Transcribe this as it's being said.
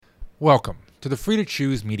Welcome to the Free to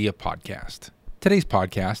Choose Media Podcast. Today's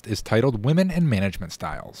podcast is titled Women and Management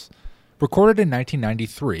Styles. Recorded in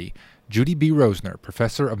 1993, Judy B. Rosner,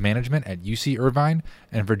 professor of management at UC Irvine,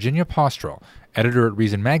 and Virginia Postrel, editor at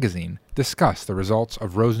Reason Magazine, discuss the results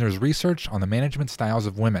of Rosner's research on the management styles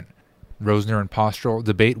of women. Rosner and Postrel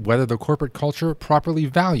debate whether the corporate culture properly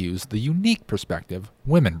values the unique perspective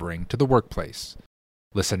women bring to the workplace.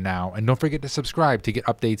 Listen now, and don't forget to subscribe to get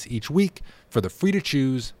updates each week for the Free to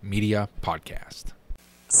Choose Media Podcast.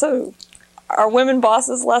 So, are women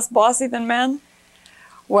bosses less bossy than men?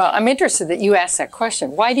 Well, I'm interested that you asked that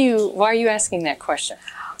question. Why are you asking that question?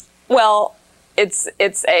 Well, it's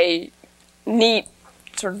a neat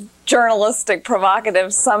sort of journalistic,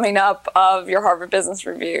 provocative summing up of your Harvard Business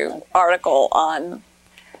Review article on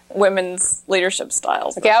women's leadership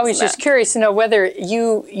styles. Okay, I was just curious to know whether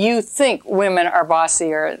you think women are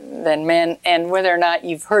bossier than men, and whether or not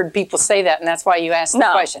you've heard people say that, and that's why you asked the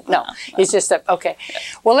question. No, it's just that. Okay. Yeah.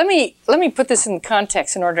 Well, let me put this in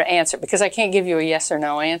context in order to answer, because I can't give you a yes or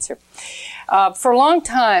no answer. For a long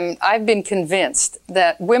time, I've been convinced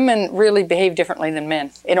that women really behave differently than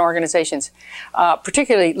men in organizations,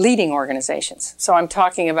 particularly leading organizations. So I'm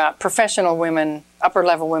talking about professional women,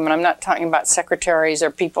 upper-level women. I'm not talking about secretaries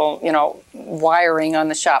or people, wiring on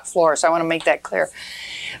the shop floor. So I want to make that clear.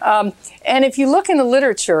 And if you look in the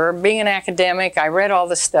literature, being an academic, I read all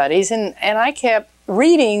the studies, and I kept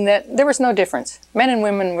reading that there was no difference. Men and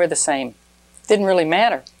women were the same. Didn't really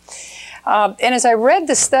matter. And as I read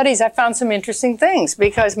the studies, I found some interesting things,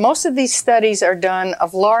 because most of these studies are done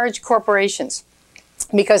of large corporations,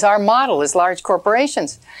 because our model is large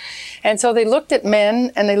corporations. And so they looked at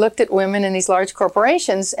men and they looked at women in these large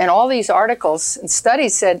corporations, and all these articles and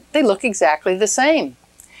studies said they look exactly the same.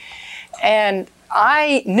 And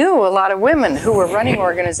I knew a lot of women who were running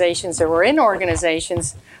organizations or were in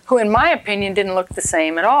organizations who, in my opinion, didn't look the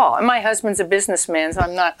same at all. And my husband's a businessman, so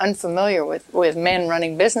I'm not unfamiliar with men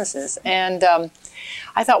running businesses. And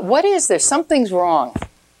I thought, what is there? Something's wrong.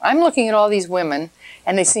 I'm looking at all these women,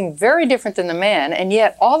 and they seem very different than the men, and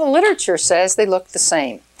yet all the literature says they look the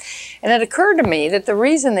same. And it occurred to me that the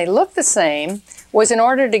reason they look the same was in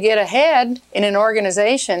order to get ahead in an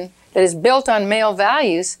organization that is built on male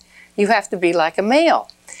values, you have to be like a male.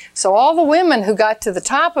 So all the women who got to the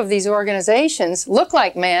top of these organizations look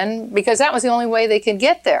like men because that was the only way they could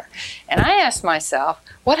get there. And I asked myself,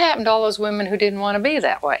 what happened to all those women who didn't want to be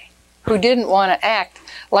that way, who didn't want to act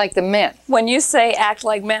like the men? When you say act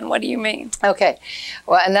like men, what do you mean? Okay,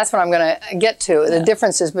 well, and that's what I'm going to get to, the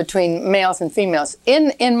differences between males and females.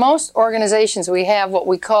 In most organizations, we have what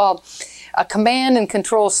we call a command and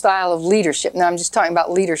control style of leadership. Now, I'm just talking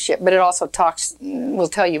about leadership, but it also will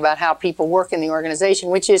tell you about how people work in the organization,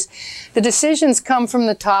 which is the decisions come from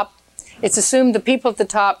the top. It's assumed the people at the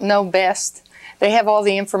top know best. They have all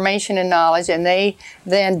the information and knowledge, and they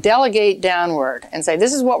then delegate downward and say,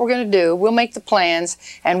 this is what we're going to do. We'll make the plans,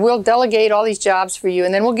 and we'll delegate all these jobs for you,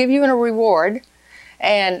 and then we'll give you a reward.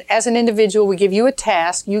 And as an individual, we give you a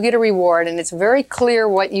task, you get a reward, and it's very clear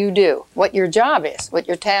what you do, what your job is, what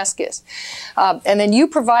your task is. And then you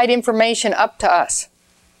provide information up to us.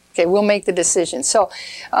 Okay, we'll make the decision. So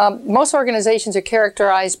most organizations are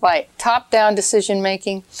characterized by top-down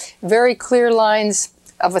decision-making, very clear lines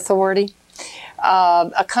of authority,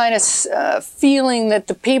 a kind of feeling that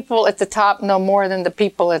the people at the top know more than the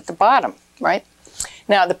people at the bottom, right?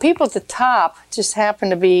 Now, the people at the top just happen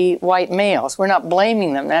to be white males. We're not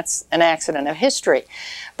blaming them. That's an accident of history.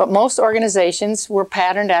 But most organizations were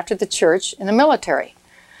patterned after the church and the military.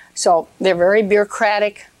 So they're very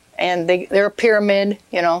bureaucratic, and they're a pyramid,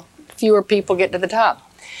 fewer people get to the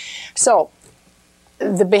top. So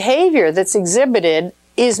the behavior that's exhibited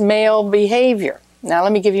is male behavior. Now,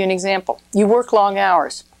 let me give you an example. You work long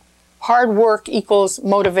hours. Hard work equals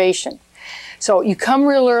motivation. So you come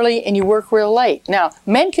real early and you work real late. Now,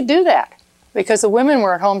 men could do that because the women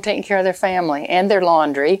were at home taking care of their family and their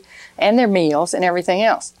laundry and their meals and everything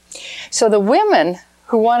else. So the women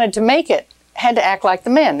who wanted to make it had to act like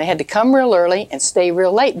the men. They had to come real early and stay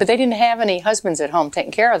real late, but they didn't have any husbands at home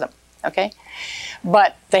taking care of them, okay?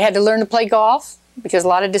 But they had to learn to play golf, because a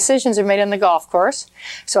lot of decisions are made on the golf course.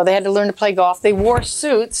 So they had to learn to play golf. They wore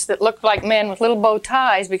suits that looked like men with little bow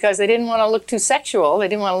ties because they didn't want to look too sexual. They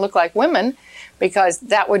didn't want to look like women because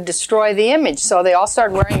that would destroy the image. So they all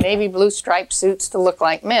started wearing navy blue striped suits to look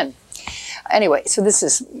like men. Anyway, so this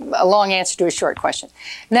is a long answer to a short question.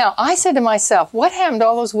 Now, I said to myself, what happened to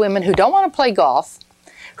all those women who don't want to play golf,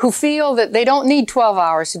 who feel that they don't need 12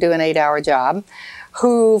 hours to do an 8-hour job,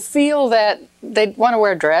 who feel that they want to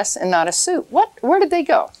wear a dress and not a suit? Where did they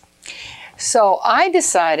go? So I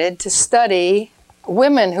decided to study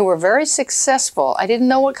women who were very successful. I didn't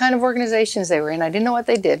know what kind of organizations they were in. I didn't know what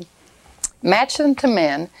they did. Match them to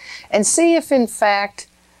men and see if, in fact,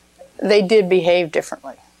 they did behave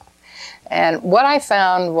differently. And what I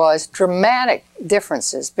found was dramatic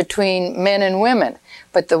differences between men and women.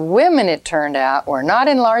 But the women, it turned out, were not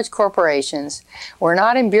in large corporations, were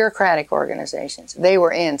not in bureaucratic organizations. They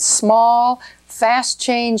were in small,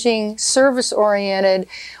 fast-changing, service-oriented,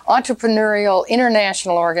 entrepreneurial,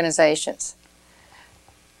 international organizations,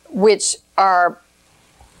 which are,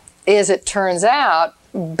 as it turns out,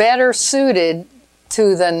 better suited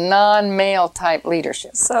to the non-male type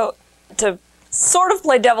leadership. So to sort of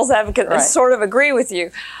play devil's advocate and sort of agree with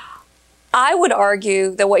you, I would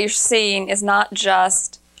argue that what you're seeing is not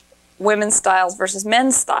just women's styles versus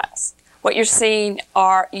men's styles. What you're seeing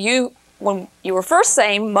are, when you were first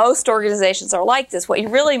saying most organizations are like this, what you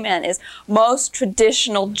really meant is most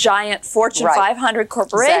traditional giant Fortune 500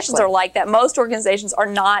 corporations are like that. Most organizations are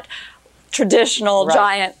not traditional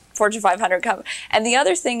giant Fortune 500 companies. And the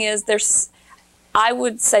other thing is, I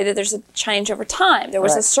would say that there's a change over time. There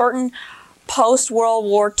was a certain post-World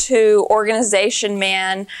War II organization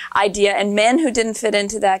man idea, and men who didn't fit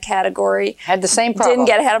into that category had the same problem. Didn't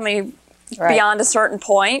get ahead of me beyond a certain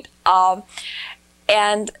point.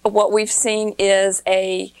 And what we've seen is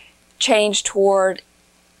a change toward,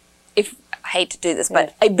 I hate to do this,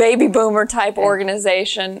 but a baby boomer type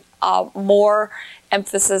organization, more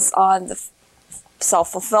emphasis on the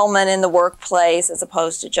self-fulfillment in the workplace as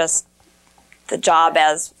opposed to just the job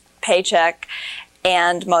as paycheck,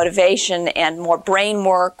 and motivation and more brain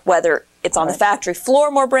work, whether it's on the factory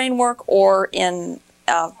floor, more brain work, or in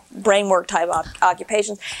brain work type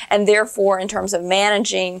occupations. And therefore, in terms of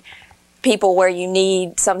managing people where you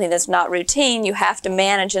need something that's not routine, you have to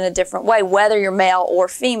manage in a different way, whether you're male or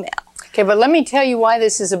female. Okay, but let me tell you why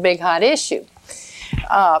this is a big hot issue.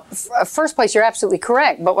 First place, you're absolutely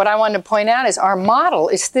correct. But what I wanted to point out is our model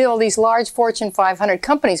is still these large Fortune 500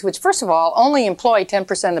 companies, which, first of all, only employ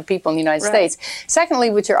 10% of the people in the United States. Secondly,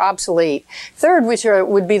 which are obsolete. Third, which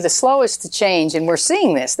would be the slowest to change. And we're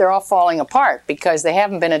seeing this. They're all falling apart because they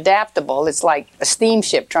haven't been adaptable. It's like a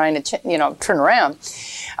steamship trying to, turn around.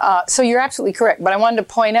 So you're absolutely correct. But I wanted to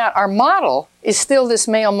point out our model is still this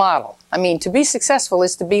male model. I mean, to be successful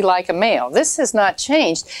is to be like a male. This has not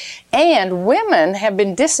changed. And women have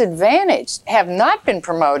been disadvantaged, have not been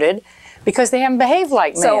promoted because they haven't behaved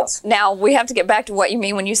like males. So now we have to get back to what you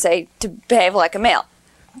mean when you say to behave like a male.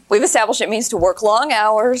 We've established it means to work long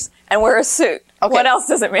hours and wear a suit. Okay. What else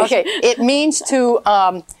does it mean? Okay, it means to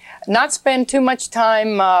not spend too much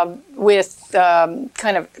time with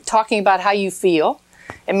kind of talking about how you feel.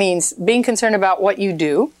 It means being concerned about what you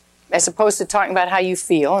do, as opposed to talking about how you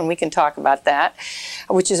feel, and we can talk about that,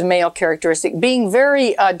 which is a male characteristic. Being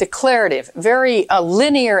very declarative, very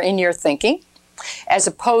linear in your thinking, as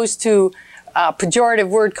opposed to a pejorative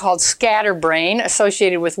word called scatterbrain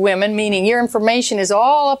associated with women, meaning your information is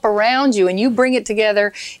all up around you and you bring it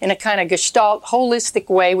together in a kind of gestalt, holistic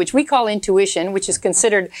way, which we call intuition, which is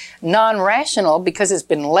considered non-rational because it's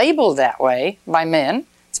been labeled that way by men.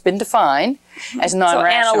 It's been defined as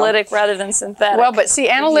non-rational. So analytic rather than synthetic. Well, but see,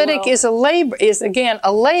 analytic is again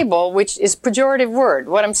a label, which is a pejorative word.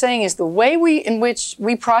 What I'm saying is the way in which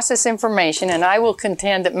we process information, and I will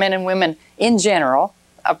contend that men and women in general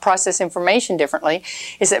process information differently,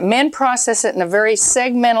 is that men process it in a very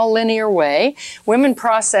segmental, linear way. Women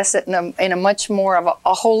process it in a much more of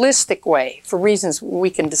a holistic way for reasons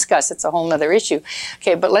we can discuss. It's a whole other issue.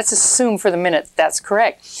 Okay, but let's assume for the minute that's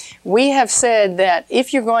correct. We have said that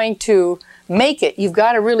if you're going to make it, you've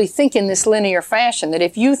got to really think in this linear fashion, that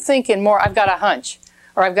if you think in more, I've got a hunch,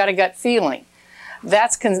 or I've got a gut feeling,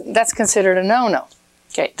 that's considered a no-no.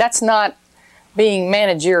 Okay, that's not being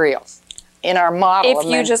managerial in our model. If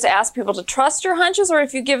you just ask people to trust your hunches, or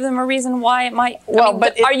if you give them a reason why it might.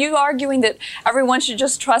 Are you arguing that everyone should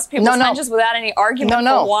just trust people's hunches without any argument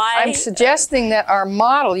for why? I'm suggesting that our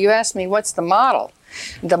model, you asked me what's the model.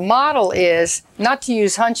 The model is not to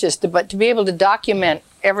use hunches, but to be able to document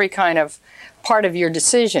every kind of part of your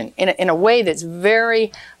decision in a way that's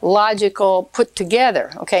very logical, put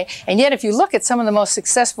together, okay? And yet if you look at some of the most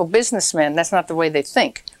successful businessmen, that's not the way they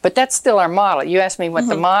think. But that's still our model. You asked me what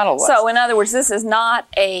the model was. So in other words, this is not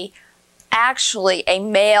actually a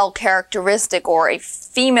male characteristic or a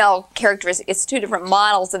female characteristic. It's two different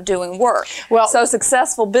models of doing work. Well, so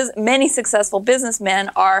many successful businessmen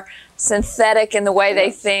are synthetic in the way they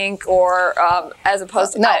think, or as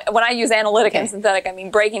opposed to, when I use analytic and synthetic, I mean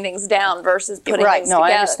breaking things down versus putting things together.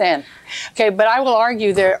 I understand. Okay, but I will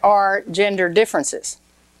argue there are gender differences,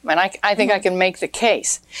 and I think I can make the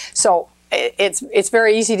case. So it's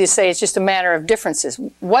very easy to say it's just a matter of differences.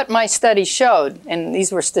 What my study showed, and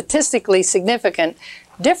these were statistically significant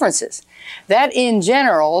differences, that in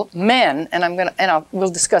general men, and we'll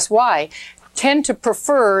discuss why, tend to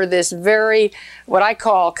prefer this very, what I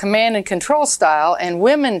call command and control style, and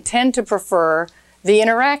women tend to prefer the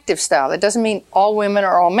interactive style. That doesn't mean all women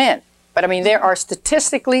or all men, but I mean there are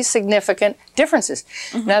statistically significant differences.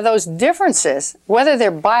 Now those differences, whether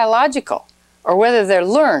they're biological or whether they're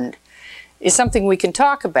learned, is something we can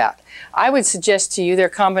talk about. I would suggest to you they're a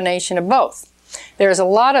combination of both. There's a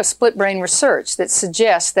lot of split brain research that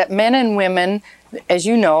suggests that men and women, as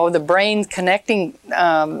you know, the brain connecting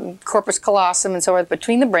corpus callosum and so forth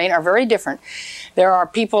between the brain are very different. There are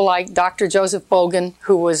people like Dr. Joseph Bogan,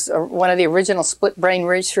 who was one of the original split brain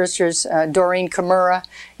researchers, Doreen Kimura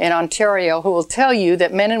in Ontario, who will tell you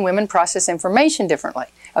that men and women process information differently.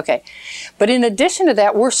 Okay, but in addition to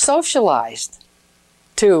that, we're socialized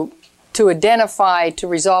to identify, to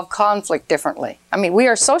resolve conflict differently. I mean, we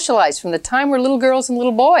are socialized from the time we're little girls and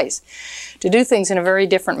little boys to do things in a very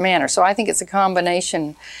different manner. So I think it's a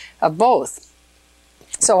combination of both.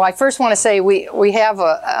 So I first want to say we have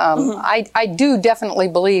I do definitely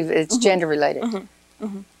believe it's gender related.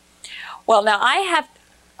 Well, now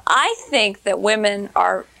I think that women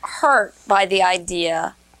are hurt by the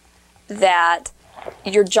idea that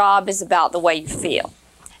your job is about the way you feel,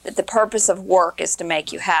 that the purpose of work is to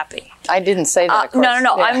make you happy. I didn't say that, of course.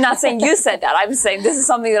 No. Yeah. I'm not saying you said that. I'm saying this is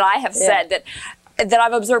something that I have said, that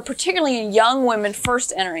I've observed, particularly in young women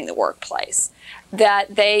first entering the workplace,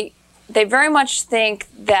 that they very much think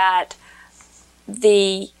that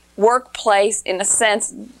the workplace, in a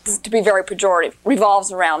sense, to be very pejorative,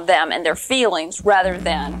 revolves around them and their feelings rather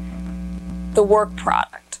than the work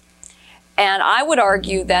product. And I would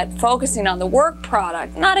argue that focusing on the work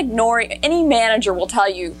product, not ignoring, any manager will tell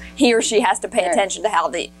you he or she has to pay attention to how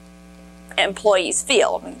the employees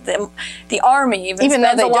feel. I mean, the Army even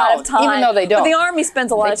spends a lot of time. Even though they don't. But the Army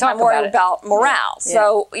spends a lot of time worrying about morale. Yeah.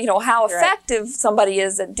 So, you know, how effective somebody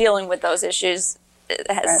is at dealing with those issues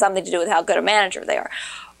has something to do with how good a manager they are.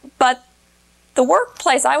 But the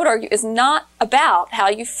workplace, I would argue, is not about how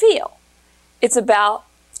you feel. It's about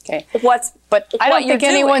But I don't think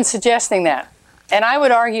anyone's suggesting that. And I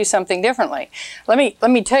would argue something differently. Let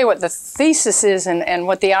me tell you what the thesis is and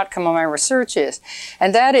what the outcome of my research is.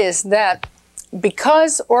 And that is that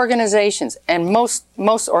because organizations, and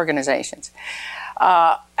most organizations,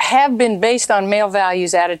 have been based on male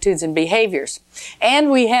values, attitudes, and behaviors, and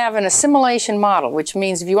we have an assimilation model, which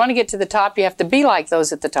means if you want to get to the top, you have to be like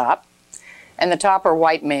those at the top. And the top are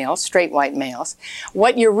white males, straight white males.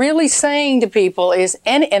 What you're really saying to people is,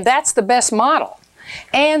 and that's the best model.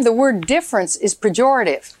 And the word difference is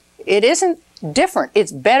pejorative. It isn't different.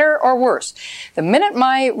 It's better or worse. The minute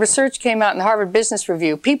my research came out in the Harvard Business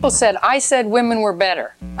Review, people said, I said women were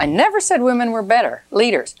better. I never said women were better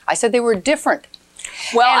leaders. I said they were different.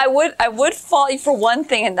 Well, I would fault you for one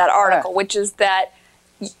thing in that article, which is that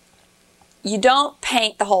you don't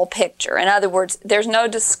paint the whole picture. In other words, there's no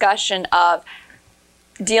discussion of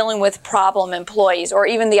dealing with problem employees, or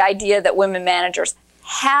even the idea that women managers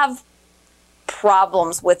have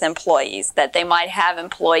problems with employees, that they might have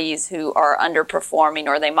employees who are underperforming,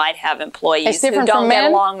 or they might have employees who don't get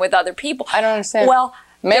along with other people. I don't understand. Well,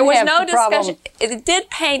 there was no problem. discussion. It did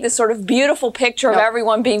paint this sort of beautiful picture of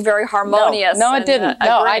everyone being very harmonious. No, it didn't.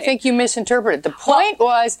 No, I think you misinterpreted. The point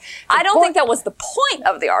was... I don't think that was the point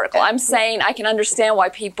of the article. I'm saying I can understand why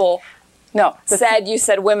people you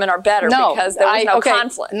said women are better because there was no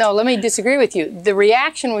conflict. No, let me disagree with you. The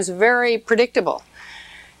reaction was very predictable.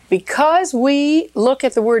 Because we look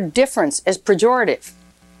at the word difference as pejorative,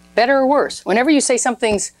 better or worse. Whenever you say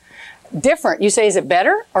something's different, you say, is it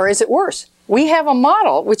better or is it worse? We have a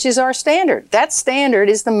model, which is our standard. That standard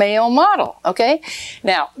is the male model, okay?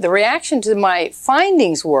 Now, the reaction to my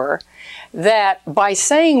findings were that by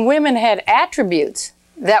saying women had attributes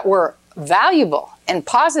that were valuable and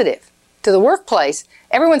positive to the workplace,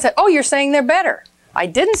 everyone said, oh, you're saying they're better. I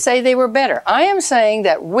didn't say they were better. I am saying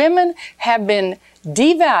that women have been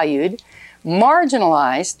devalued,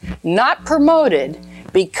 marginalized, not promoted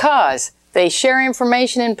because they share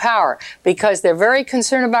information and power, because they're very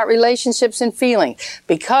concerned about relationships and feeling,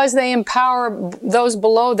 because they empower those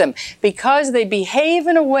below them, because they behave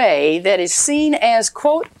in a way that is seen as,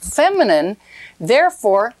 quote, feminine,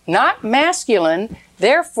 therefore not masculine,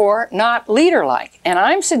 therefore not leader-like. And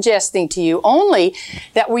I'm suggesting to you only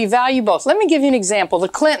that we value both. Let me give you an example. The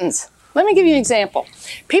Clintons. Let me give you an example.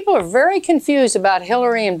 People are very confused about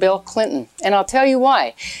Hillary and Bill Clinton, and I'll tell you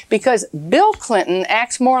why. Because Bill Clinton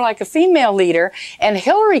acts more like a female leader, and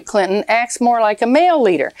Hillary Clinton acts more like a male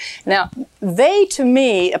leader. Now, they, to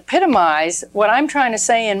me, epitomize what I'm trying to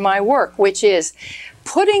say in my work, which is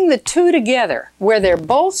putting the two together where they're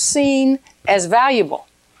both seen as valuable,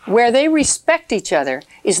 where they respect each other,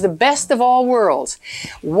 is the best of all worlds.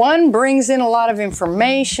 One brings in a lot of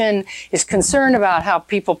information, is concerned about how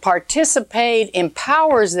people participate,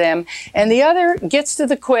 empowers them, and the other gets to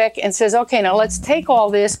the quick and says, okay, now let's take all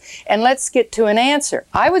this and let's get to an answer.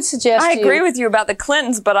 I would suggest I agree with you about the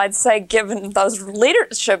Clintons, but I'd say given those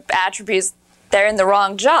leadership attributes, they're in the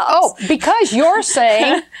wrong jobs. Oh, because you're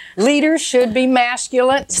saying leaders should be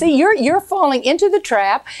masculine. See, you're falling into the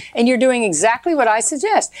trap, and you're doing exactly what I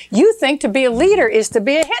suggest. You think to be a leader is to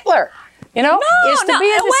be a Hitler. You know, is to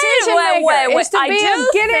be a decision maker. Is to be a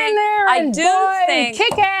get in there and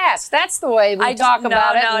kick ass. That's the way we talk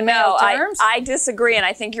about it in male terms. I disagree, and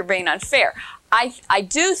I think you're being unfair. I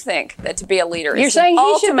do think that to be a leader You're is saying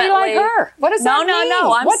he should be ultimately- like her. What does that mean? No.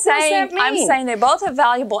 What does that mean? I'm saying they both have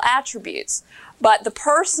valuable attributes, but the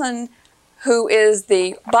person who is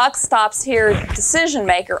the buck stops here decision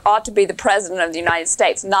maker ought to be the president of the United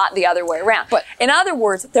States, not the other way around. But in other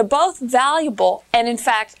words, they're both valuable, and in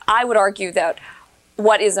fact, I would argue that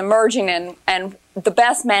what is emerging and the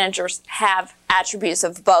best managers have attributes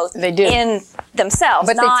of both They do. in themselves,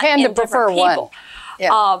 But not they tend in to prefer different one. people.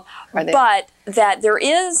 Yeah. But that there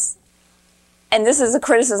is, and this is a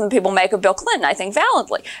criticism people make of Bill Clinton, I think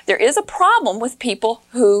validly, there is a problem with people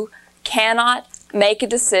who cannot make a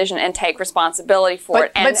decision and take responsibility for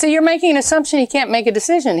it. But see, you're making an assumption he can't make a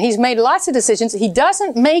decision. He's made lots of decisions. He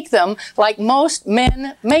doesn't make them like most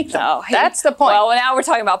men make them. No, That's the point. Well, now we're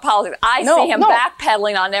talking about politics. I see him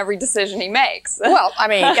backpedaling on every decision he makes. Well, I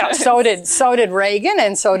mean, so did Reagan,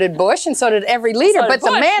 and so did Bush, and so did every leader. So did but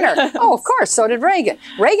the Bush. manner, of course, so did Reagan.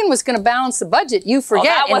 Reagan was going to balance the budget. You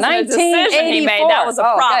forget that wasn't in a decision 1984. he made. That was a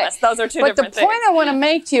promise. Those are two different But the point I want to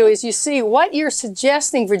make to you is, you see, what you're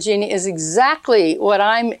suggesting, Virginia, is exactly what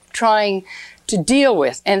I'm trying to deal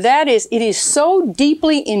with, and that is, it is so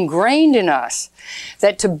deeply ingrained in us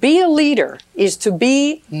that to be a leader is to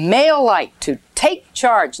be male-like, to take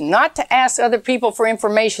charge, not to ask other people for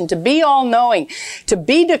information, to be all-knowing, to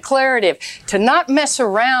be declarative, to not mess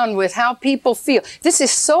around with how people feel. This is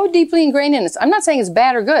so deeply ingrained in us. I'm not saying it's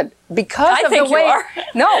bad or good, because I of think the way you are.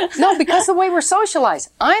 no, because of the way we're socialized.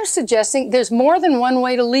 I'm suggesting there's more than one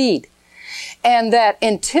way to lead. And that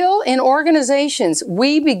until in organizations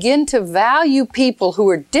we begin to value people who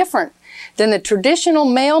are different than the traditional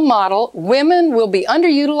male model, women will be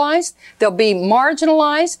underutilized, they'll be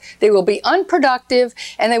marginalized, they will be unproductive,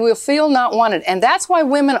 and they will feel not wanted. And that's why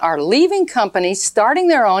women are leaving companies, starting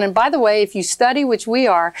their own. And by the way, if you study, which we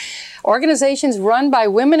are, organizations run by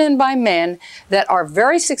women and by men that are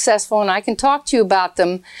very successful, and I can talk to you about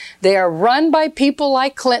them. They are run by people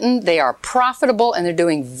like Clinton. They are profitable, and they're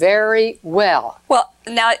doing very well. Well,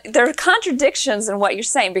 now, there are contradictions in what you're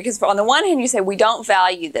saying, because on the one hand, you say we don't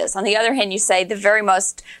value this. On the other hand, you say the very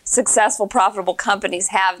most successful, profitable companies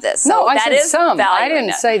have this. So No, I that said is some. I valuing didn't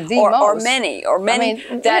it. say the or most. Or many. I mean,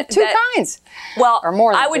 two kinds. Well, or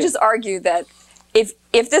more than I would two. just argue that if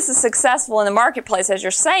this is successful in the marketplace, as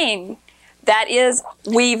you're saying, that is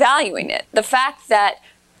we valuing it. The fact that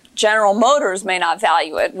General Motors may not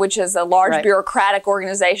value it, which is a large bureaucratic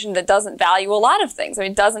organization that doesn't value a lot of things. I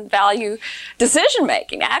mean, it doesn't value decision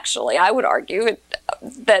making, actually. I would argue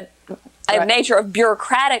that the nature of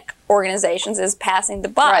bureaucratic organizations is passing the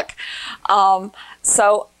buck.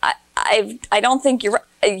 So I don't think you're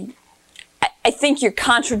I think you're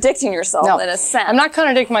contradicting yourself in a sense. I'm not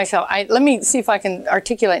contradicting myself. Let me see if I can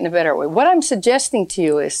articulate in a better way. What I'm suggesting to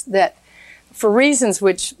you is that, for reasons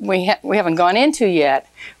which we haven't gone into yet,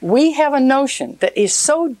 we have a notion that is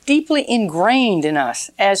so deeply ingrained in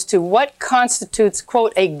us as to what constitutes,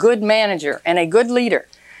 quote, a good manager and a good leader,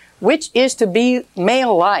 which is to be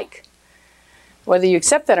male-like. Whether you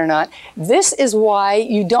accept that or not, this is why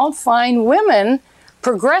you don't find women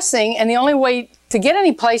progressing, and the only way to get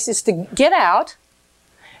any place is to get out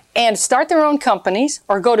and start their own companies,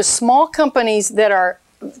 or go to small companies that are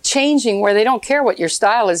changing, where they don't care what your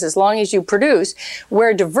style is as long as you produce,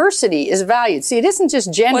 where diversity is valued. See, it isn't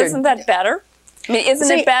just gender. Well, isn't that better? I mean,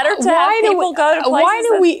 isn't it better to have people go to places why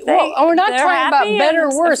do we, we're not talking about better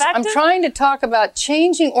or worse. Effective? I'm trying to talk about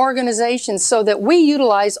changing organizations so that we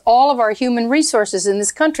utilize all of our human resources in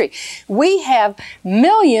this country. We have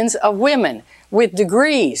millions of women with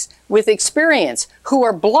degrees, with experience, who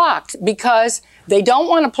are blocked because they don't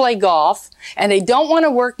want to play golf, and they don't want to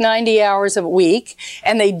work 90 hours a week,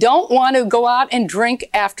 and they don't want to go out and drink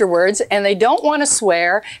afterwards, and they don't want to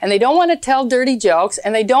swear, and they don't want to tell dirty jokes,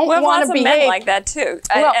 and they don't want to behave. Men like that too.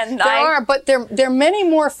 Well, there are, but there are many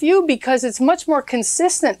more few because it's much more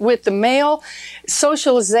consistent with the male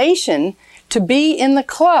socialization to be in the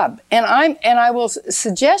club. And I will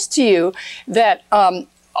suggest to you that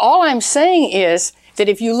all I'm saying is that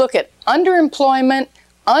if you look at underemployment,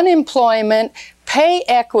 unemployment, pay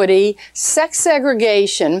equity, sex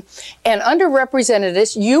segregation, and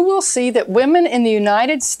underrepresentativeness, you will see that women in the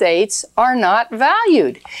United States are not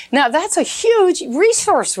valued. Now, that's a huge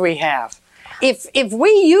resource we have. If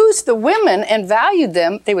we used the women and valued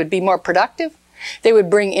them, they would be more productive. They would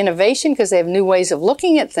bring innovation because they have new ways of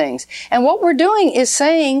looking at things. And what we're doing is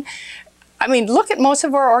saying, I mean, look at most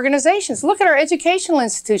of our organizations. Look at our educational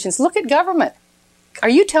institutions. Look at government. Are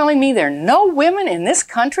you telling me there are no women in this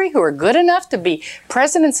country who are good enough to be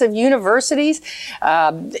presidents of universities?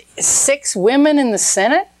 6 women in the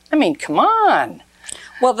Senate? I mean, come on.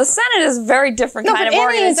 Well, the Senate is a very different kind of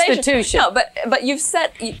organization. Institution. No, but you've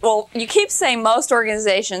said, well, you keep saying most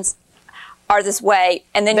organizations are this way,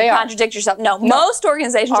 and then you contradict yourself. No, most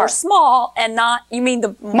organizations are small and not, you mean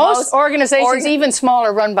the most organizations, even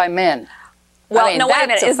smaller, run by men. Well, no, wait a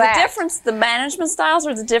minute. Is the difference the management styles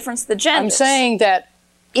or the difference the genders? I'm saying that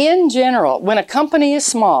in general, when a company is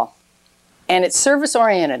small and it's service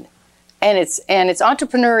oriented and it's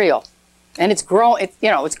entrepreneurial and it's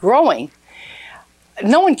growing,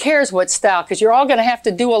 no one cares what style, because you're all going to have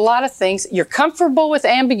to do a lot of things. You're comfortable with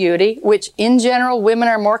ambiguity, which in general, women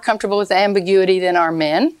are more comfortable with ambiguity than are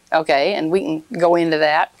men. Okay, and we can go into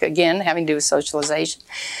that, again, having to do with socialization.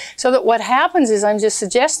 So that what happens is, I'm just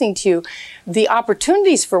suggesting to you, the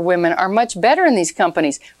opportunities for women are much better in these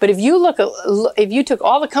companies. But if you took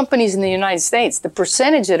all the companies in the United States, the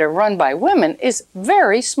percentage that are run by women is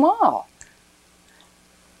very small.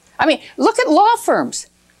 I mean, look at law firms.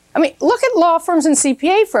 I mean, look at law firms and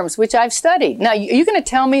CPA firms, which I've studied. Now, you're going to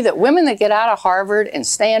tell me that women that get out of Harvard and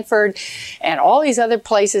Stanford and all these other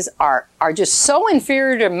places are just so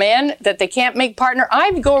inferior to men that they can't make partner?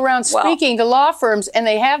 I go around speaking to law firms, and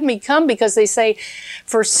they have me come because they say,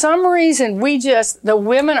 for some reason, the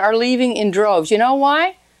women are leaving in droves. You know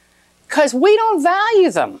why? Because we don't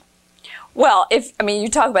value them. Well, you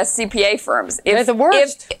talk about CPA firms. They're the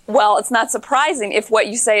worst. Well, it's not surprising if what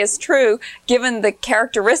you say is true, given the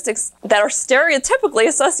characteristics that are stereotypically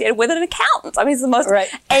associated with an accountant. I mean, it's the most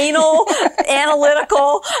anal,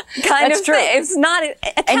 analytical kind of thing. It's not,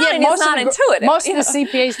 accounting is not intuitive. Most of the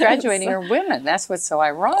CPAs graduating are women. That's what's so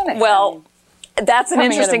ironic. Well, that's an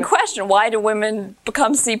interesting question. Why do women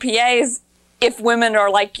become CPAs? If women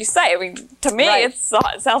are like you say, I mean, to me, it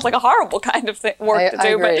sounds like a horrible kind of work to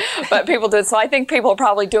do, but people do it. So I think people are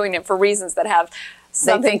probably doing it for reasons that have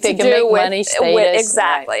something to do with money, status.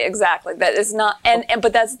 Exactly. That is not,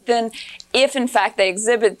 but that's then, if in fact they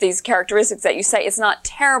exhibit these characteristics that you say, it's not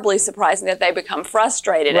terribly surprising that they become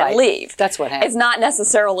frustrated and leave. That's what happens. It's not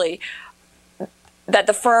necessarily that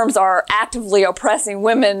the firms are actively oppressing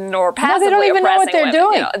women or passively oppressing women. No, they don't even know what they're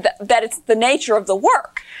doing. That it's the nature of the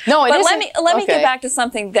work. No, it isn't. But let me get back to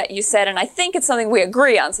something that you said, and I think it's something we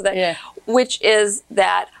agree on, which is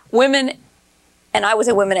that women, and I would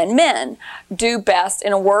say women and men, do best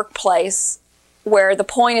in a workplace where the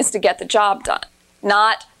point is to get the job done.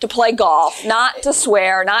 Not to play golf, not to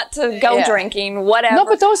swear, not to go drinking, whatever. No,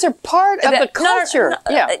 but those are part of the culture.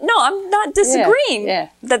 No, I'm not disagreeing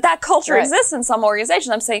that culture exists in some organizations.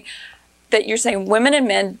 I'm saying that you're saying women and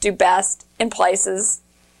men do best in places,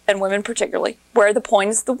 and women particularly, where the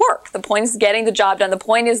point is the work. The point is getting the job done. The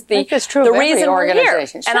point is the reason we're here.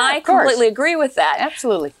 Sure, and I completely agree with that.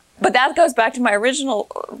 Absolutely. But that goes back to my original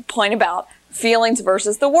point about feelings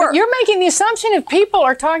versus the work. But you're making the assumption if people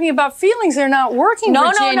are talking about feelings, they're not working. No.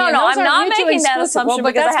 I'm not making that assumption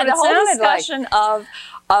because I had the whole discussion of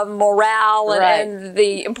morale and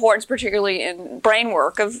the importance, particularly in brain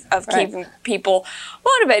work, of keeping people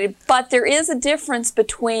motivated. But there is a difference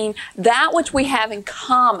between that which we have in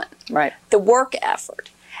common, the work effort,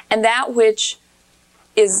 and that which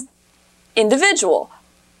is individual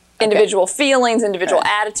feelings, individual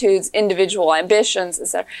attitudes, individual ambitions,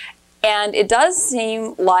 etc. And it does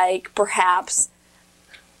seem like perhaps,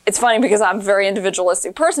 it's funny because I'm a very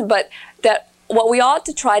individualistic person, but that what we ought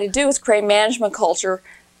to try to do is create management culture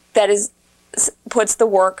that puts the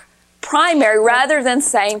work primary rather than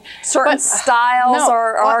saying certain styles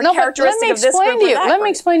are characteristic of this group or that group. Let me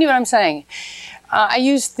explain to you what I'm saying. I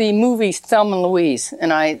use the movie Thelma and Louise,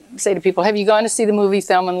 and I say to people, have you gone to see the movie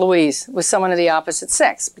Thelma and Louise with someone of the opposite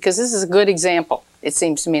sex? Because this is a good example, it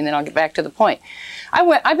seems to me, and then I'll get back to the point.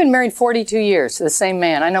 I've been married 42 years to the same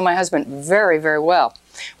man. I know my husband very, very well.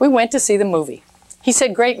 We went to see the movie. He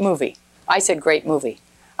said, great movie. I said, great movie.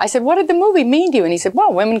 I said, what did the movie mean to you? And he said,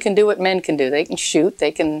 well, women can do what men can do. They can shoot,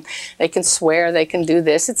 they can swear, they can do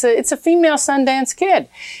this. It's a female Sundance Kid.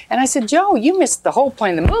 And I said, Joe, you missed the whole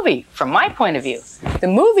point of the movie from my point of view. The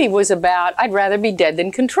movie was about, I'd rather be dead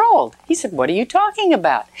than controlled. He said, what are you talking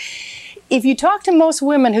about? If you talk to most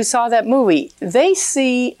women who saw that movie, they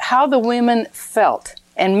see how the women felt.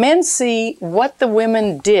 And men see what the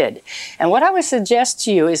women did. And what I would suggest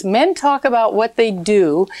to you is men talk about what they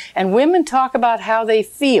do and women talk about how they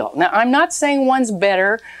feel. Now, I'm not saying one's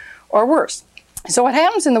better or worse. So what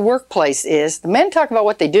happens in the workplace is the men talk about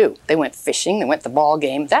what they do. They went fishing, they went to the ball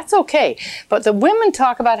game. That's okay. But the women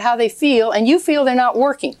talk about how they feel, and you feel they're not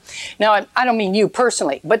working. Now, I don't mean you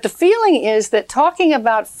personally, but the feeling is that talking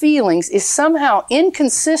about feelings is somehow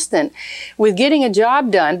inconsistent with getting a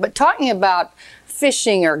job done, but talking about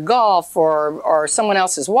fishing or golf or someone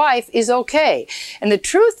else's wife is okay. And the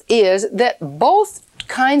truth is that both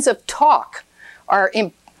kinds of talk are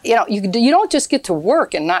you don't just get to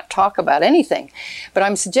work and not talk about anything. But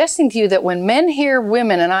I'm suggesting to you that when men hear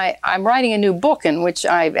women, and I'm writing a new book in which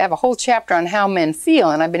I have a whole chapter on how men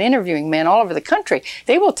feel, and I've been interviewing men all over the country,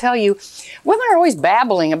 they will tell you, women are always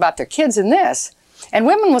babbling about their kids and this. And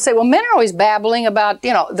women will say, well, men are always babbling about,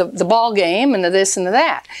 the ball game and the this and the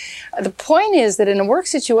that. The point is that in a work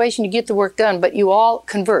situation, you get the work done, but you all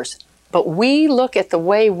converse. But we look at the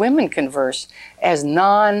way women converse as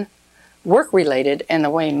non-work-related, and the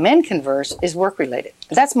way men converse is work-related.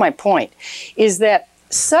 That's my point, is that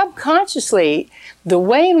subconsciously, the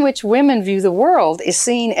way in which women view the world is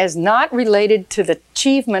seen as not related to the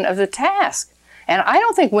achievement of the task. And I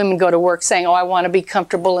don't think women go to work saying, oh, I want to be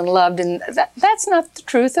comfortable and loved, and that's not the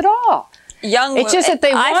truth at all. It's just that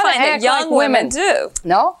they want to act like women do.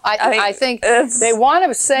 No, I think they want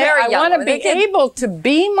to say, I want to be able to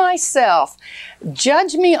be myself.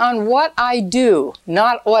 Judge me on what I do,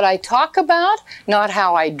 not what I talk about, not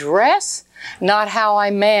how I dress, not how I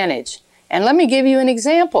manage. And let me give you an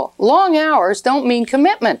example. Long hours don't mean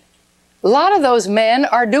commitment. A lot of those men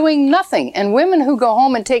are doing nothing, and women who go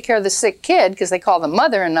home and take care of the sick kid, because they call the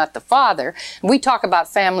mother and not the father. We talk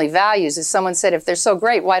about family values. As someone said, if they're so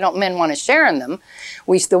great, why don't men want to share in them?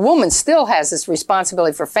 The woman still has this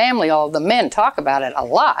responsibility for family, although the men talk about it a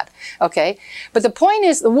lot, okay? But the point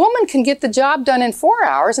is, the woman can get the job done in 4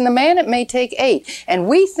 hours, and the man, it may take 8. And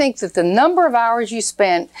we think that the number of hours you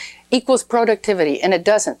spend equals productivity, and it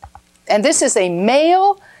doesn't. And this is a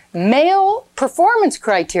male performance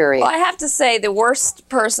criteria. Well, I have to say the worst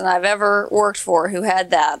person I've ever worked for who had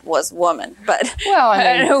that was a woman. But well,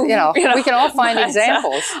 I mean, we can all find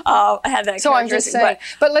examples. Had that. So I'm just saying.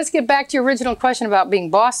 But let's get back to your original question about being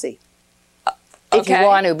bossy, if you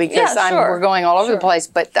want to, because we're going all over the place.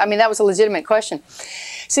 But I mean, that was a legitimate question.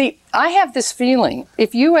 See, I have this feeling,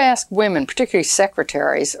 if you ask women, particularly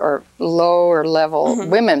secretaries or lower level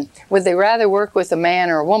women, would they rather work with a man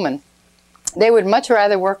or a woman? They would much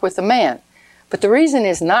rather work with a man. But the reason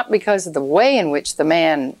is not because of the way in which the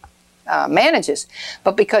man manages,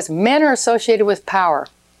 but because men are associated with power.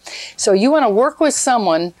 So you want to work with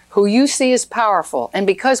someone who you see as powerful. And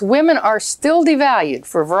because women are still devalued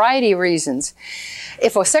for a variety of reasons,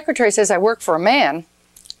 if a secretary says, I work for a man,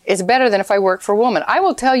 it's better than if I work for a woman. I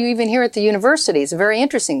will tell you, even here at the university, it's very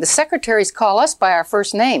interesting. The secretaries call us by our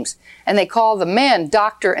first names, and they call the men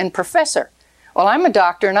doctor and professor. Well, I'm a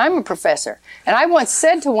doctor and I'm a professor. And I once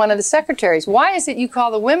said to one of the secretaries, why is it you call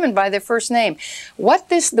the women by their first name?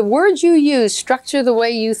 The words you use structure the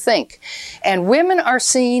way you think. And women are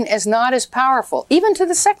seen as not as powerful, even to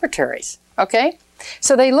the secretaries, okay?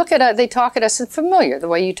 So they talk at us as familiar, the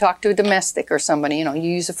way you talk to a domestic or somebody, you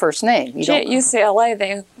use a first name. At UCLA,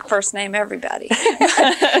 they first name everybody.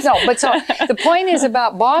 No, but so the point is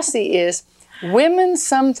about bossy is, women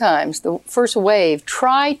sometimes, the first wave,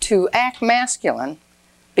 try to act masculine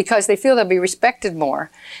because they feel they'll be respected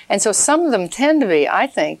more. And so some of them tend to be, I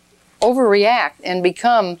think, overreact and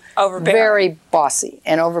become very bossy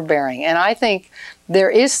and overbearing. And I think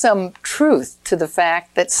there is some truth to the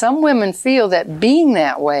fact that some women feel that being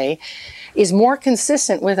that way is more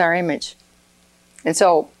consistent with our image. And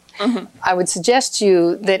so I would suggest to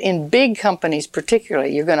you that in big companies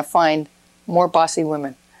particularly, you're going to find more bossy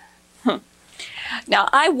women. Now,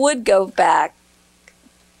 I would go back.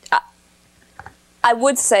 I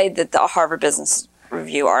would say that the Harvard Business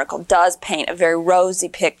Review article does paint a very rosy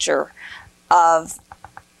picture of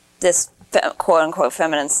this quote unquote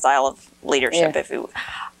feminine style of leadership, Yeah. if you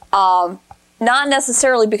not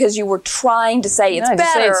necessarily because you were trying to say it's No, to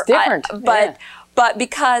better, say it's different. but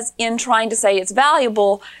because in trying to say it's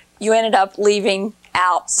valuable, you ended up leaving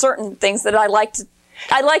out certain things that I'd like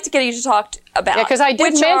to get you to talk about. Yeah, because I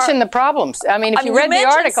did mention the problems. I mean, if you read the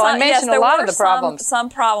article, I mentioned a lot of the problems. Some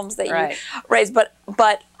problems that Right. you raised,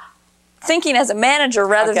 but thinking as a manager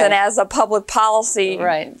rather than as a public policy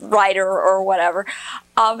writer or whatever.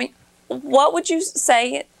 What would you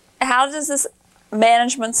say? How does this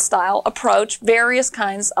management style approach various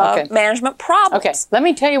kinds of management problems? Okay, let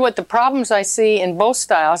me tell you what the problems I see in both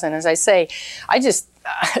styles. And as I say,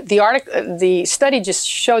 the study just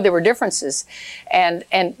showed there were differences, and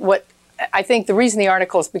what I think the reason the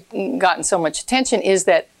article has gotten so much attention is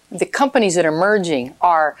that the companies that are merging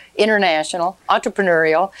are international,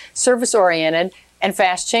 entrepreneurial, service-oriented, and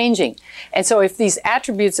fast-changing. And so if these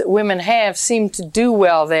attributes that women have seem to do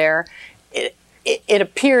well there, it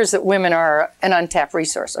appears that women are an untapped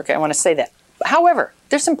resource. Okay, I want to say that. However,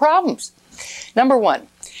 there's some problems. Number one,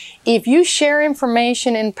 if you share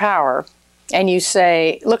information in power and you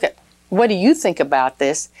say, look, what do you think about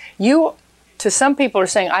this? You, to some people, are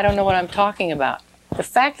saying, I don't know what I'm talking about. The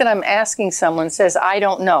fact that I'm asking someone says, I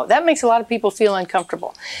don't know. That makes a lot of people feel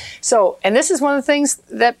uncomfortable. So, and this is one of the things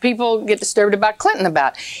that people get disturbed about Clinton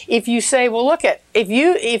about. If you say, well, look,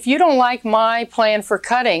 if you don't like my plan for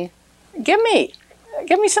cutting, give me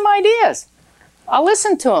some ideas. I'll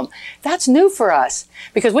listen to them. That's new for us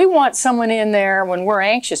because we want someone in there when we're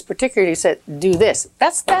anxious, particularly, who said, do this.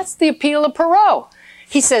 That's the appeal of Perot.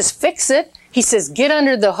 He says, fix it. He says, get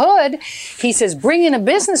under the hood. He says, bring in a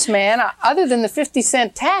businessman. Other than the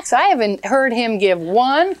 50-cent tax, I haven't heard him give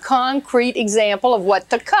one concrete example of what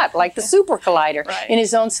to cut, like the super collider in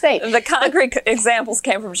his own state. The concrete examples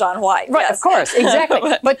came from John White. Right, yes. Of course, exactly.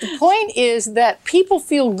 But the point is that people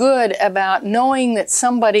feel good about knowing that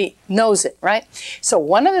somebody knows it, right? So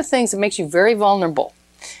one of the things that makes you very vulnerable,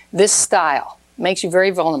 this style, makes you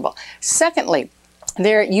very vulnerable. Secondly,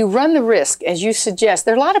 you run the risk, as you suggest,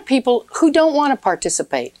 there are a lot of people who don't want to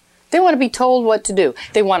participate. They want to be told what to do.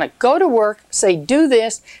 They want to go to work, say, do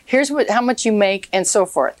this, here's how much you make, and so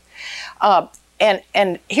forth.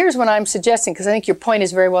 And here's what I'm suggesting, because I think your point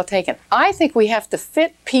is very well taken. I think we have to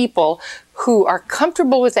fit people who are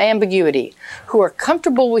comfortable with ambiguity, who are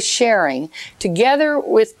comfortable with sharing, together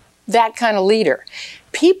with that kind of leader.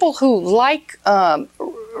 People who like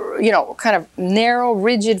kind of narrow,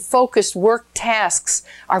 rigid, focused work tasks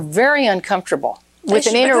are very uncomfortable with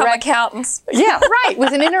an accountants. Yeah, right,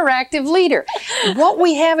 with an interactive leader. What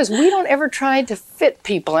we have is we don't ever try to fit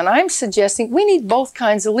people, and I'm suggesting we need both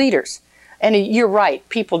kinds of leaders. And you're right,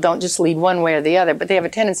 people don't just lead one way or the other, but they have a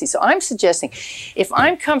tendency. So I'm suggesting if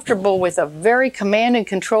I'm comfortable with a very command and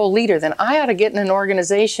control leader, then I ought to get in an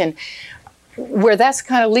organization where that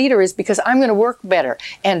kind of leader is, because I'm going to work better.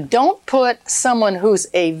 And don't put someone who's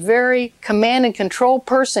a very command and control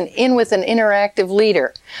person in with an interactive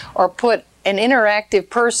leader, or put an interactive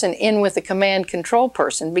person in with a command control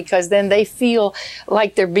person, because then they feel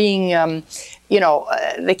like they're being,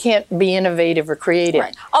 they can't be innovative or creative.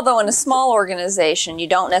 Right. Although in a small organization, you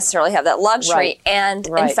don't necessarily have that luxury. Right. And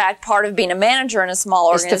Right. in fact, part of being a manager in a small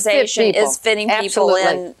organization is fitting people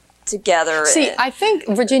in together. See, I think,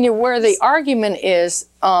 Virginia, where the argument is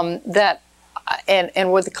that,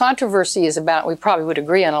 and what the controversy is about, we probably would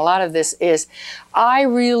agree on a lot of this, is I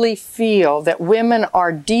really feel that women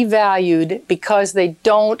are devalued because they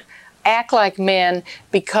don't act like men,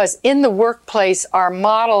 because in the workplace our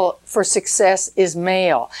model for success is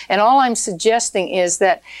male. And all I'm suggesting is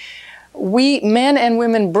that we, men and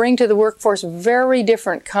women, bring to the workforce very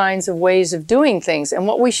different kinds of ways of doing things. And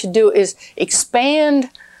what we should do is expand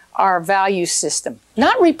our value system,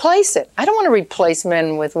 not replace it. I don't want to replace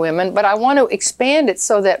men with women, but I want to expand it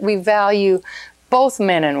so that we value both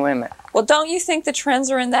men and women. Well, don't you think the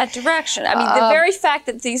trends are in that direction? I mean, the very fact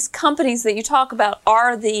that these companies that you talk about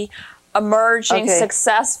are the emerging,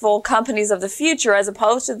 successful companies of the future, as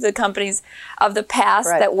opposed to the companies of the past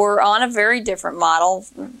that were on a very different model,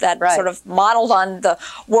 that sort of modeled on the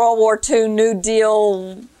World War II New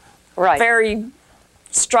Deal, very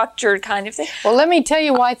structured kind of thing. Well, let me tell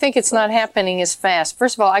you why I think it's not happening as fast.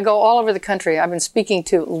 First of all, I go all over the country. I've been speaking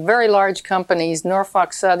to very large companies,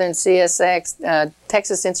 Norfolk Southern, CSX,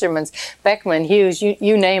 Texas Instruments, Beckman, Hughes,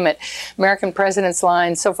 you name it, American President's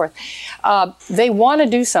Line, so forth. They want to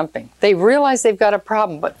do something. They realize they've got a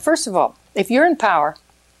problem. But first of all, if you're in power,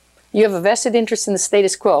 you have a vested interest in the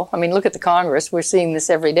status quo. I mean, look at the Congress. We're seeing this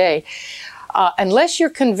every day. Unless you're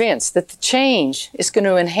convinced that the change is going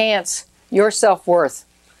to enhance your self-worth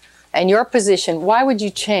and your position, why would you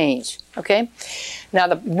change? Okay? Now,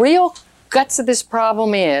 the real guts of this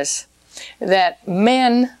problem is that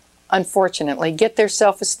men, unfortunately, get their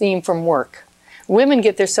self-esteem from work. Women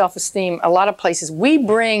get their self-esteem a lot of places. We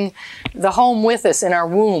bring the home with us in our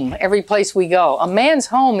womb every place we go. A man's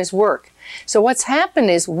home is work. So what's happened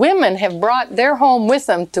is women have brought their home with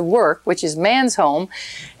them to work, which is man's home,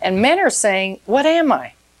 and men are saying, what am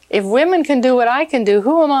I? If women can do what I can do,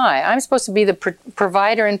 who am I? I'm supposed to be the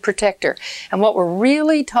provider and protector. And what we're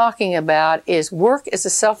really talking about is work as a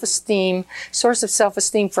self-esteem, source of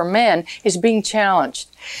self-esteem for men is being challenged.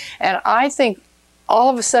 And I think all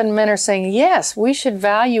of a sudden men are saying, yes, we should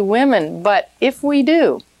value women, but if we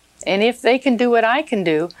do, and if they can do what I can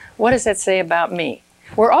do, what does that say about me?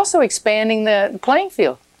 We're also expanding the playing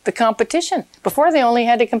field, the competition. Before they only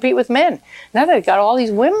had to compete with men. Now they've got all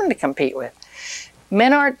these women to compete with.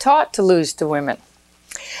 Men aren't taught to lose to women.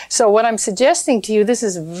 So what I'm suggesting to you, this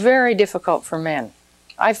is very difficult for men.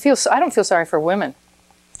 I don't feel sorry for women.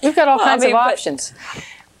 We've got all kinds of options.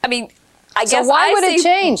 I guess. So why would it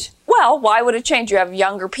change? Well, why would it change? You have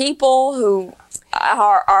younger people who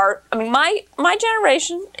are my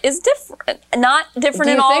generation is different. Not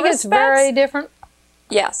different in all respects. Do you think it's very different?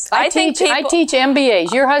 Yes. I teach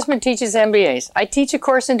MBAs. Your husband teaches MBAs. I teach a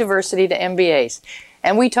course in diversity to MBAs.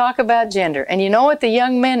 And we talk about gender. And you know what the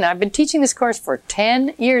young men, I've been teaching this course for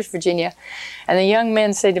 10 years, Virginia, and the young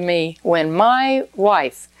men say to me, when my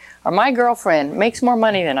wife or my girlfriend makes more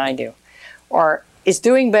money than I do, or is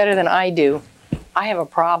doing better than I do, I have a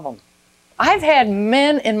problem. I've had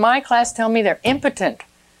men in my class tell me they're impotent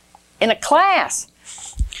in a class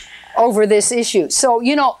over this issue. So,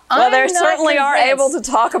 you know, they certainly are able to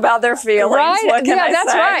talk about their feelings. Right? What can I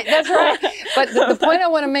that's say? right. That's right. But the point I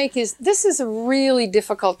want to make is this is a really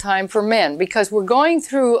difficult time for men because we're going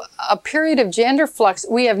through a period of gender flux.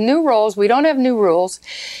 We have new roles. We don't have new rules.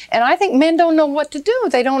 And I think men don't know what to do.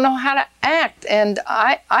 They don't know how to act. And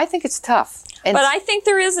I think it's tough. But I think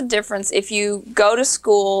there is a difference if you go to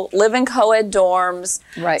school, live in co-ed dorms,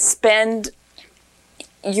 spend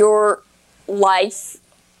your life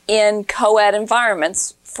in co-ed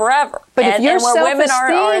environments forever. But if your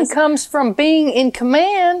self-esteem comes from being in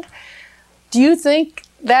command, do you think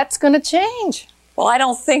that's going to change? Well, I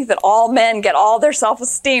don't think that all men get all their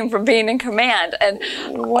self-esteem from being in command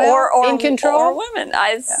or in control, or women.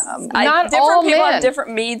 Not different all people men have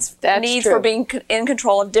different needs true. for being in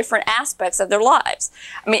control of different aspects of their lives.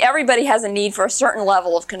 I mean, everybody has a need for a certain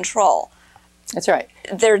level of control. That's right.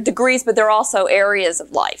 There are degrees, but there are also areas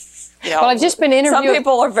of life. You know, well, I've just been interviewing. Some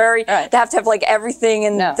people are they have to have like everything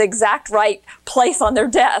in the exact right place on their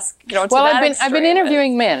desk. You know, I've been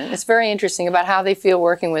interviewing men. It's very interesting about how they feel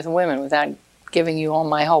working with women without giving you all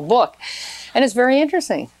my whole book. And it's very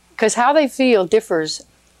interesting because how they feel differs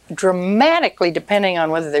dramatically depending on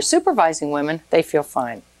whether they're supervising women, they feel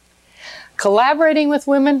fine. Collaborating with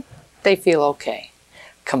women, they feel okay.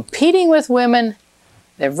 Competing with women,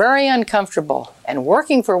 they're very uncomfortable. And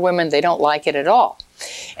working for women, they don't like it at all.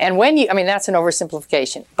 And when you, that's an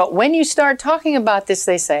oversimplification. But when you start talking about this,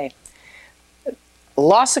 they say,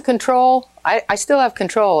 loss of control, I still have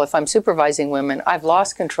control if I'm supervising women. I've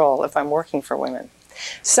lost control if I'm working for women.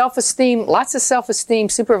 Self-esteem, lots of self-esteem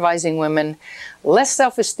supervising women, less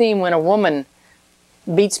self-esteem when a woman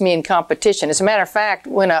beats me in competition. As a matter of fact,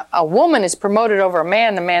 when a woman is promoted over a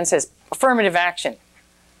man, the man says affirmative action.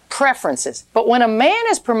 Preferences. But when a man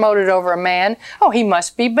is promoted over a man, oh, he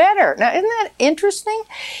must be better. Now, isn't that interesting?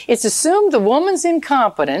 It's assumed the woman's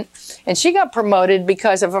incompetent and she got promoted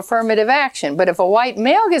because of affirmative action. But if a white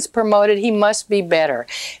male gets promoted, he must be better.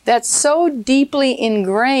 That's so deeply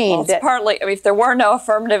ingrained. Well, it's partly, if there were no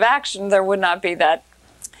affirmative action, there would not be that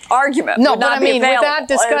argument. No, but without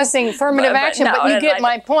discussing affirmative action, but you get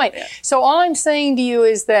my point. Yeah. So all I'm saying to you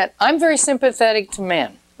is that I'm very sympathetic to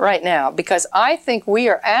men right now because I think we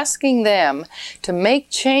are asking them to make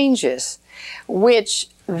changes which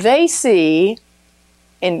they see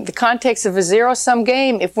in the context of a zero-sum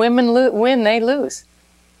game. If women win, they lose.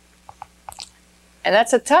 And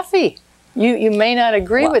that's a toughie. You may not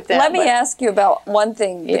agree with that. Let me ask you about one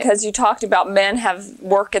thing, because you talked about men have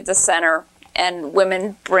work at the center and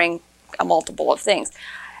women bring a multiple of things.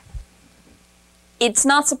 It's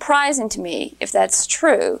not surprising to me if that's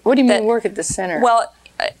true. What do you mean work at the center? Well,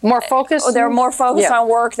 more focused? They're more focused on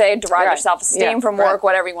work. They derive their self-esteem from work,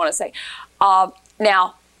 whatever you want to say.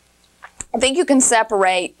 Now, I think you can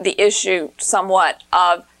separate the issue somewhat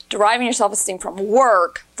of deriving your self-esteem from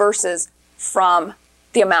work versus from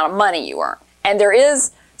the amount of money you earn. And there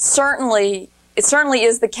is it certainly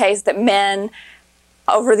is the case that men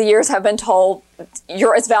over the years have been told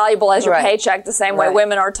you're as valuable as your Right. paycheck, the same way Right.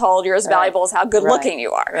 women are told you're as Right. valuable as how good looking Right.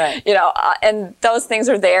 you are. Right. You know, and those things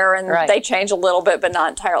are there, and Right. they change a little bit, but not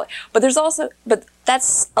entirely. But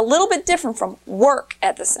that's a little bit different from work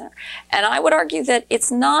at the center. And I would argue that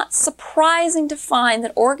it's not surprising to find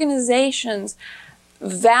that organizations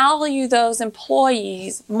value those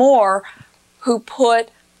employees more who put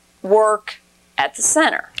work at the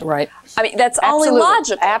center. Right. I mean, that's Absolutely. only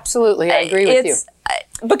logical. Absolutely, I agree with you.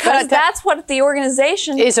 Because But that's what the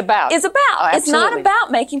organization Is about. Is about. Oh, It's not absolutely.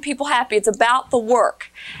 about making people happy. It's about the work.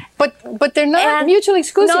 But they're not And- mutually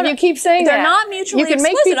exclusive. No, no, you keep saying they're that. not mutually You can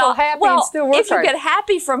make exclusive. people happy well, and still work if you hard. get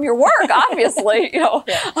happy from your work, obviously, you know.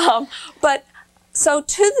 But so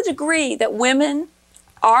to the degree that women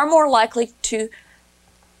are more likely to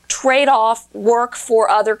trade off work for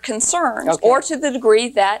other concerns, Okay. or to the degree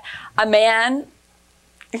that a man,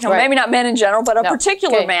 you know, Right. maybe not men in general, but a No.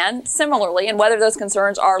 particular Okay. man, similarly, and whether those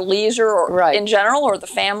concerns are leisure or Right. in general or the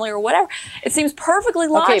family or whatever, it seems perfectly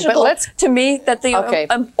logical let's- to me that the Okay.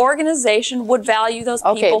 organization would value those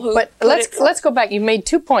Okay, people who. but put let's it first. go back. You made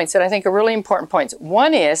 2 points that I think are really important points.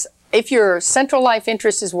 One is, if your central life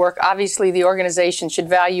interest is work, obviously the organization should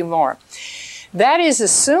value more. That is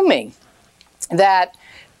assuming that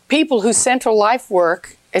people whose central life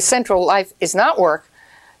is not work,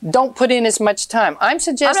 don't put in as much time. I'm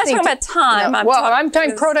suggesting. talking about time. No, I'm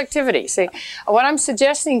talking productivity. See, what I'm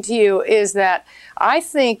suggesting to you is that I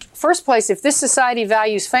think, first place, if this society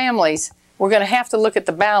values families, we're going to have to look at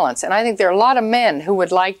the balance. And I think there are a lot of men who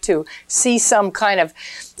would like to see some kind of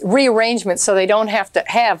rearrangement so they don't have to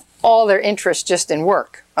have all their interest just in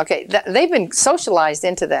work. Okay, they've been socialized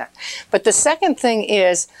into that. But the second thing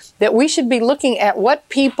is that we should be looking at what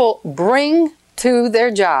people bring to their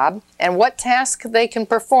job and what tasks they can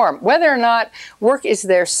perform. Whether or not work is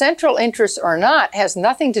their central interest or not has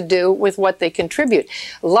nothing to do with what they contribute.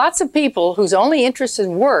 Lots of people whose only interest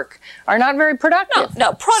in work are not very productive.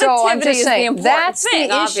 No, So I'm productivity just is the saying, important that's thing,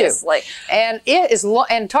 the issue. obviously. And it is,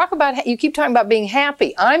 and talk about, you keep talking about being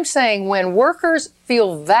happy. I'm saying when workers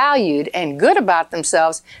feel valued and good about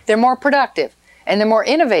themselves, they're more productive. And they're more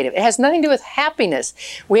innovative. It has nothing to do with happiness.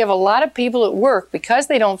 We have a lot of people at work, because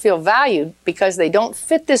they don't feel valued, because they don't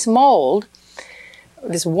fit this mold,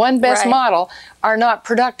 this one best Right. model, are not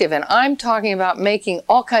productive. And I'm talking about making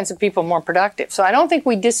all kinds of people more productive. So I don't think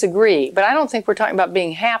we disagree, but I don't think we're talking about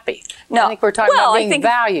being happy. No, I think we're talking about being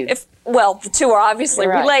valued. Well, the two are obviously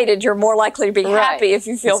Right. related. You're more likely to be Right. happy if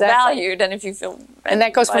you feel Exactly. valued, and if you feel. And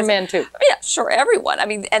that goes for men, too. Yeah, sure, everyone. I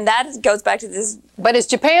mean, and that goes back to this. But as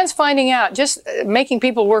Japan's finding out, just making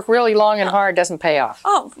people work really long and hard doesn't pay off.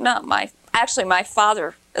 Oh no, my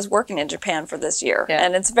father is working in Japan for this year, Yeah.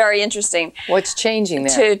 and it's very interesting What's changing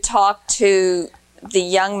there? to talk to the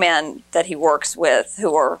young men that he works with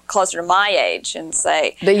who are closer to my age and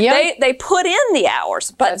say they put in the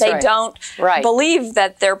hours, but That's they right. don't Right. believe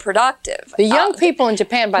that they're productive. The young people in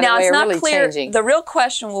Japan, by the now way, it's are not really clear. changing. The real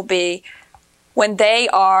question will be when they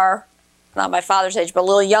are not my father's age, but a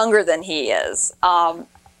little younger than he is,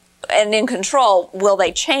 and in control. Will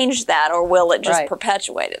they change that, or will it just Right.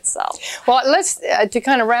 perpetuate itself? Well, let's, to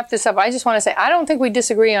kind of wrap this up, I just want to say, I don't think we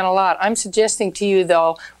disagree on a lot. I'm suggesting to you,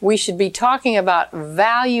 though, we should be talking about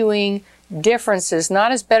valuing differences,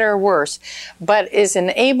 not as better or worse, but is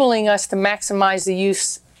enabling us to maximize the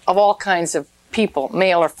use of all kinds of people,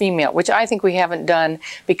 male or female, which I think we haven't done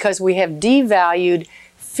because we have devalued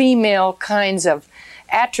female kinds of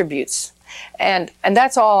attributes. And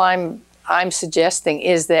that's all I'm suggesting,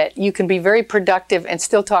 is that you can be very productive and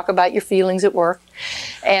still talk about your feelings at work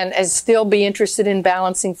and still be interested in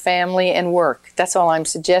balancing family and work. That's all I'm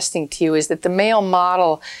suggesting to you, is that the male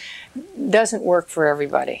model doesn't work for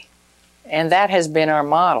everybody. And that has been our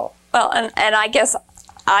model. Well, and I guess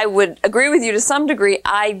I would agree with you to some degree.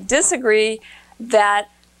 I disagree that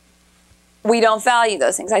we don't value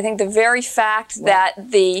those things. I think the very fact that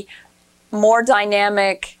the more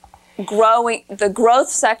dynamic the growth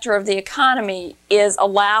sector of the economy is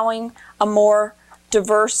allowing a more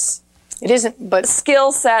diverse It isn't, but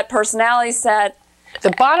skill set, personality set. the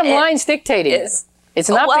bottom line's dictating it. It's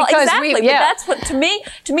not because exactly, we, yeah. but that's what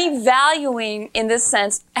to me valuing in this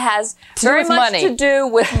sense has To do very with much money. to do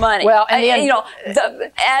with money. Well, and you know,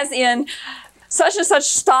 as in such and such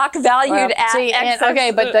stock valued at X. okay,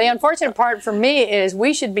 but the unfortunate part for me is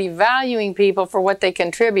we should be valuing people for what they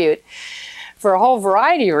contribute for a whole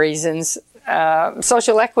variety of reasons,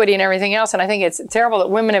 social equity and everything else. And I think it's terrible that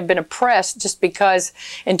women have been oppressed just because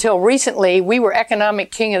until recently we were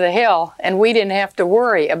economic king of the hill and we didn't have to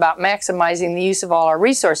worry about maximizing the use of all our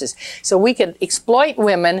resources. So we could exploit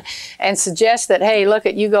women and suggest that, hey, look,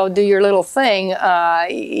 you go do your little thing.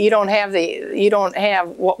 You don't have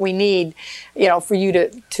what we need, for you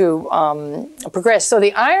to progress. So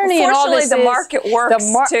the irony in all this is the market works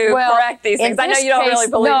to correct these things. I know you don't really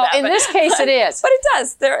believe that. No, in this case it is. But it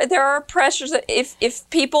does. There are pressures that if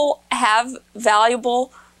people have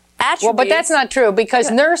valuable attributes. Well, but that's not true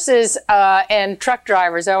because nurses and truck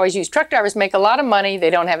drivers, I always use truck drivers, make a lot of money.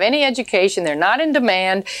 They don't have any education. They're not in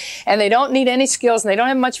demand, and they don't need any skills, and they don't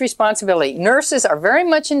have much responsibility. Nurses are very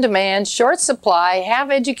much in demand, short supply,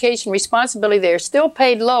 have education, responsibility. They're still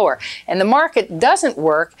paid lower, and the market doesn't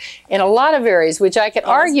work in a lot of areas, which I could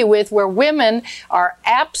argue with, where women are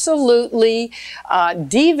absolutely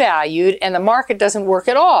devalued, and the market doesn't work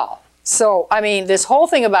at all. So, I mean, this whole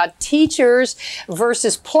thing about teachers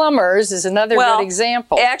versus plumbers is another good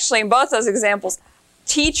example. Actually, in both those examples,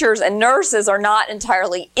 teachers and nurses are not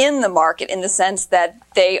entirely in the market in the sense that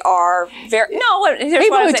they are very... No,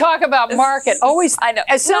 people who talk about market always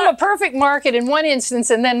assume a perfect market in one instance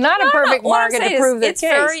and then not a perfect market to prove their case.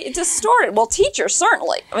 It's very distorted. Well, teachers,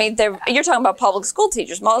 certainly. I mean, you're talking about public school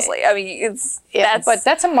teachers mostly. I mean, but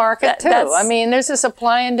that's a market too. I mean, there's a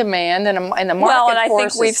supply and demand and the market and I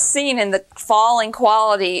think we've seen in the falling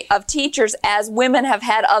quality of teachers as women have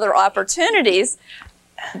had other opportunities,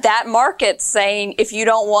 that market saying if you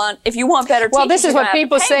want better teachers, well, this is what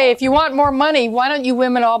people say. If you want more money, why don't you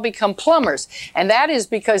women all become plumbers? And that is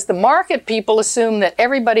because the market people assume that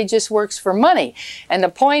everybody just works for money. And the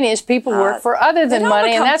point is, people work for other than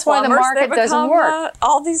money, and that's why the market doesn't work.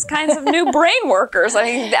 All these kinds of new brain workers. I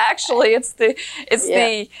mean, actually, as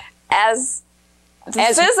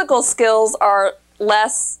physical skills are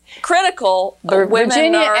less critical. But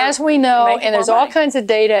Virginia, as we know, and there's all kinds of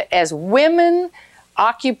data, as women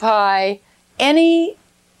occupy any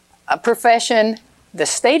profession, the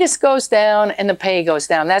status goes down and the pay goes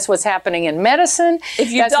down. That's what's happening in medicine. If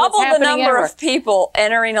you double the number of people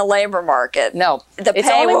entering a labor market, the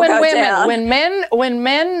pay will go down. When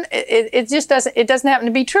men, it just doesn't. It doesn't happen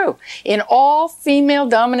to be true. In all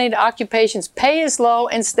female-dominated occupations, pay is low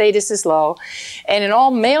and status is low, and in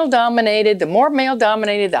all male-dominated, the more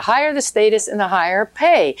male-dominated, the higher the status and the higher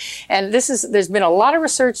pay. And there's been a lot of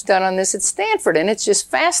research done on this at Stanford, and it's just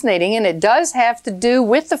fascinating. And it does have to do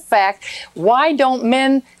with the fact, why don't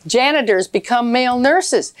men janitors become male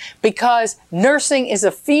nurses? Because nursing is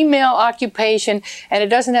a female occupation and it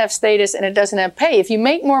doesn't have status and it doesn't have pay. If you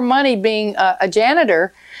make more money being a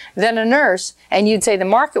janitor than a nurse, and you'd say, the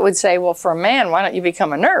market would say, well, for a man, why don't you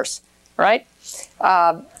become a nurse, right?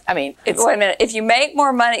 I mean, wait a minute. If you make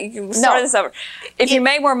more money, start this over. If you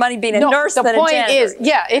make more money being a nurse than a janitor. The point is,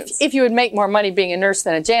 if you would make more money being a nurse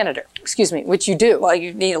than a janitor, excuse me, which you do. Well,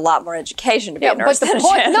 you need a lot more education to be a nurse than a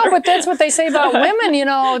janitor. No, but that's what they say about women.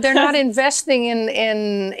 They're not investing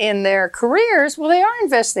in their careers. Well, they are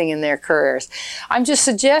investing in their careers. I'm just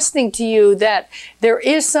suggesting to you that there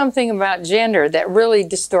is something about gender that really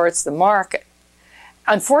distorts the market,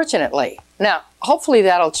 unfortunately. Now, hopefully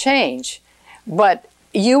that'll change, but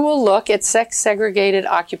you will look at sex-segregated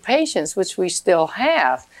occupations, which we still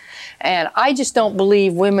have. And I just don't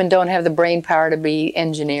believe women don't have the brain power to be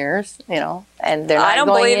engineers, and they're not I don't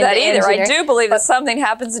believe that either. I do believe that something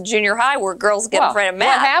happens in junior high where girls get afraid of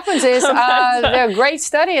math. What happens is, there's a great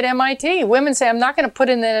study at MIT. Women say, I'm not going to put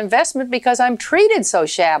in that investment because I'm treated so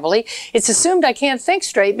shabbily. It's assumed I can't think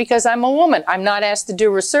straight because I'm a woman. I'm not asked to do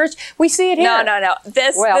research. We see it here. No.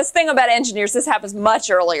 This thing about engineers, this happens much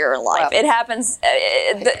earlier in life. It happens.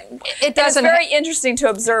 It doesn't. It's very interesting to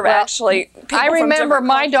observe, actually. I remember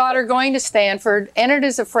my daughter going to Stanford, entered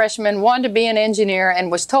as a freshman, wanted to be an engineer, and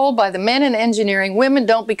was told by the men in engineering, women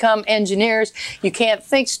don't become engineers, you can't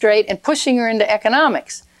think straight, and pushing her into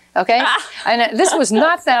economics. Okay, and this was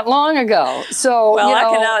not that long ago. So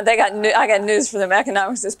I got news for them.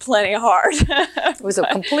 Economics is plenty hard. It was a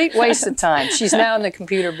complete waste of time. She's now in the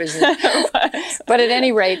computer business. But at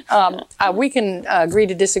any rate, we can agree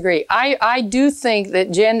to disagree. I do think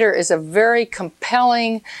that gender is a very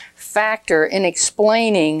compelling factor in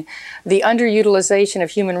explaining the underutilization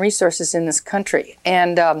of human resources in this country.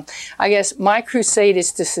 And I guess my crusade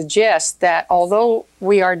is to suggest that although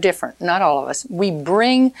we are different, not all of us, we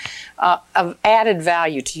bring added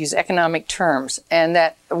value, to use economic terms, and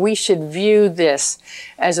that we should view this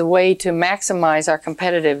as a way to maximize our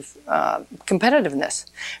competitiveness,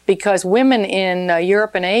 because women in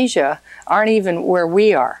Europe and Asia aren't even where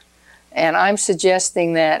we are. And I'm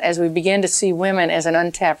suggesting that as we begin to see women as an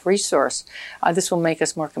untapped resource, this will make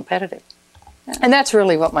us more competitive. And that's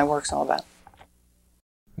really what my work's all about.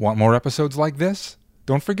 Want more episodes like this?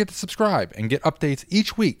 Don't forget to subscribe and get updates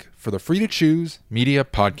each week for the Free to Choose Media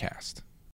Podcast.